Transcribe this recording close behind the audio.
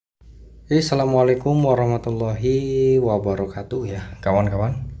Assalamualaikum warahmatullahi wabarakatuh ya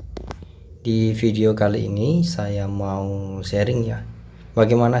kawan-kawan. Di video kali ini saya mau sharing ya,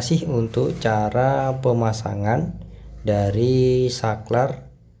 bagaimana sih untuk cara pemasangan dari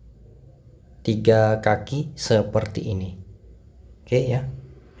saklar 3 kaki seperti ini. Oke ya.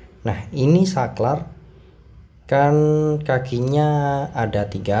 Nah, ini saklar kan kakinya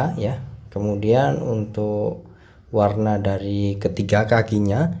ada 3 ya. Kemudian untuk warna dari ketiga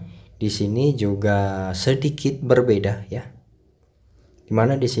kakinya di sini juga sedikit berbeda ya.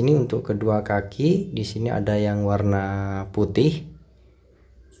 Dimana di sini untuk kedua kaki di sini ada yang warna putih.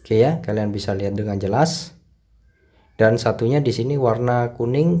 Oke ya, kalian bisa lihat dengan jelas. Dan satunya di sini warna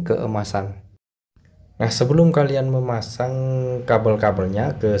kuning keemasan. Nah, sebelum kalian memasang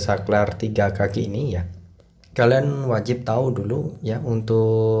kabel-kabelnya ke saklar 3 kaki ini ya, kalian wajib tahu dulu ya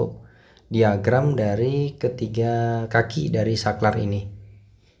untuk diagram dari ketiga kaki dari saklar ini.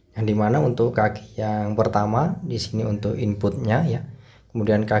 Yang dimana untuk kaki yang pertama di sini untuk inputnya ya,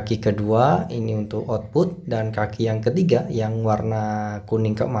 kemudian kaki kedua ini untuk output, dan kaki yang ketiga yang warna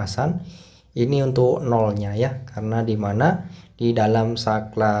kuning keemasan ini untuk nolnya ya, karena dimana di dalam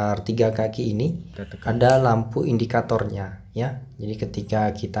saklar 3 kaki ini ada lampu indikatornya ya. Jadi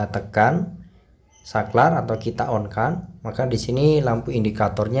ketika kita tekan saklar atau kita on kan, maka di sini lampu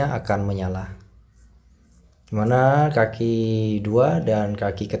indikatornya akan menyala. Dimana kaki 2 dan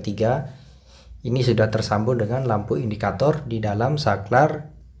kaki ketiga ini sudah tersambung dengan lampu indikator di dalam saklar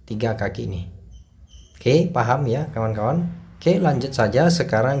 3 kaki ini. Oke, paham ya kawan-kawan? Oke, lanjut saja.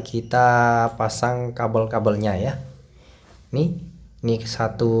 Sekarang kita pasang kabel-kabelnya ya. Ini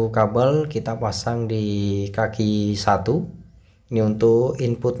satu kabel kita pasang di kaki 1. Ini untuk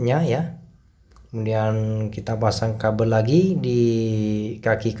inputnya ya. Kemudian kita pasang kabel lagi di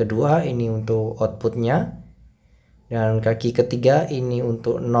kaki kedua, ini untuk outputnya. Dan kaki ketiga ini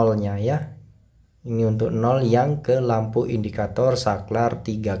untuk nolnya ya. Ini untuk nol yang ke lampu indikator saklar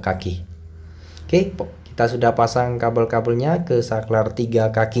 3 kaki. Oke, kita sudah pasang kabel-kabelnya ke saklar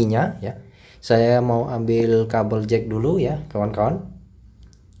 3 kakinya ya. Saya mau ambil kabel jack dulu ya kawan-kawan.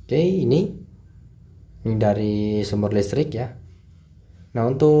 Oke, ini dari sumber listrik ya. Nah,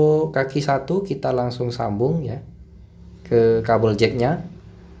 untuk kaki 1 kita langsung sambung ya ke kabel jacknya.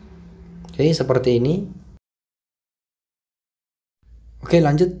 Oke, seperti ini. Oke,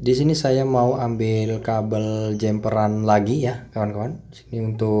 lanjut. Di sini saya mau ambil kabel jumperan lagi ya kawan-kawan. Sini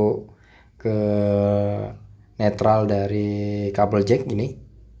untuk ke netral dari kabel jack ini.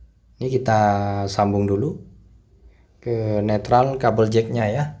 Ini kita sambung dulu ke netral kabel jacknya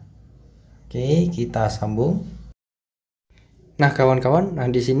ya. Oke, kita sambung. Nah kawan-kawan, nah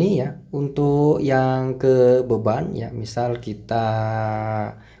di sini ya untuk yang ke beban ya, misal kita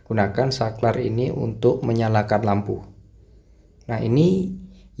gunakan saklar ini untuk menyalakan lampu. Nah, ini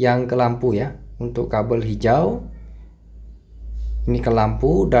yang ke lampu ya. Untuk kabel hijau ini ke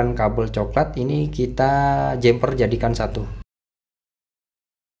lampu, dan kabel coklat ini kita jumper jadikan satu.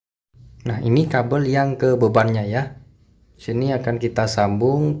 Nah, ini kabel yang ke bebannya ya. Sini akan kita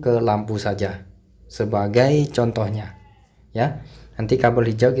sambung ke lampu saja sebagai contohnya ya. Nanti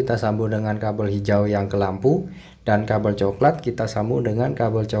kabel hijau kita sambung dengan kabel hijau yang ke lampu, dan kabel coklat kita sambung dengan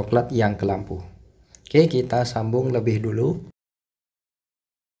kabel coklat yang ke lampu. Oke, kita sambung lebih dulu.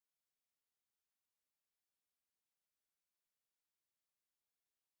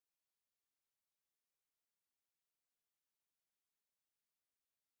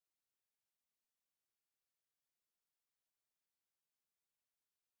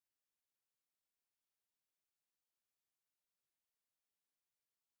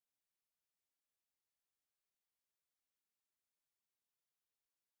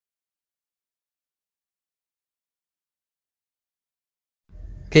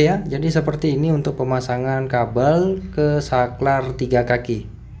 Oke ya, jadi seperti ini untuk pemasangan kabel ke saklar 3 kaki.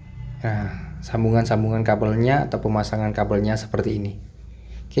 Nah, sambungan-sambungan kabelnya atau pemasangan kabelnya seperti ini.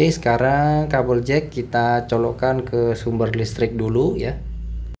 Oke, sekarang kabel jack kita colokkan ke sumber listrik dulu ya.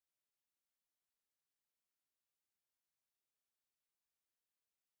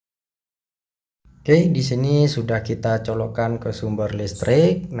 Oke, di sini sudah kita colokkan ke sumber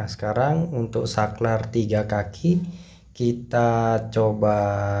listrik. Nah, sekarang untuk saklar 3 kaki kita coba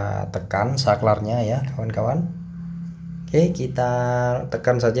tekan saklarnya ya kawan-kawan. Oke, kita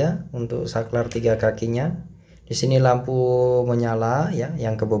tekan saja untuk saklar 3 kakinya. Di sini lampu menyala ya,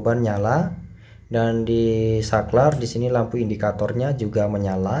 yang ke beban nyala, dan di saklar di sini lampu indikatornya juga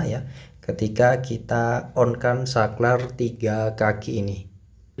menyala ya ketika kita on kan saklar 3 kaki ini.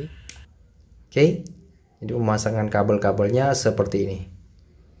 Oke, jadi pemasangan kabel-kabelnya seperti ini.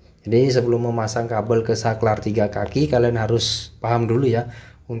 Jadi sebelum memasang kabel ke saklar 3 kaki, kalian harus paham dulu ya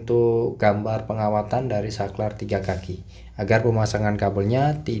untuk gambar pengawatan dari saklar 3 kaki agar pemasangan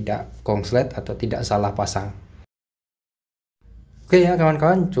kabelnya tidak konslet atau tidak salah pasang. Oke ya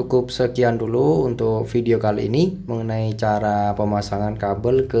kawan-kawan, cukup sekian dulu untuk video kali ini mengenai cara pemasangan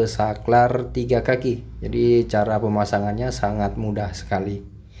kabel ke saklar 3 kaki. Jadi cara pemasangannya sangat mudah sekali.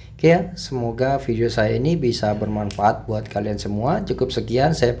 Oke ya, semoga video saya ini bisa bermanfaat buat kalian semua. Cukup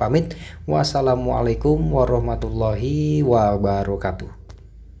sekian, saya pamit. Wassalamualaikum warahmatullahi wabarakatuh.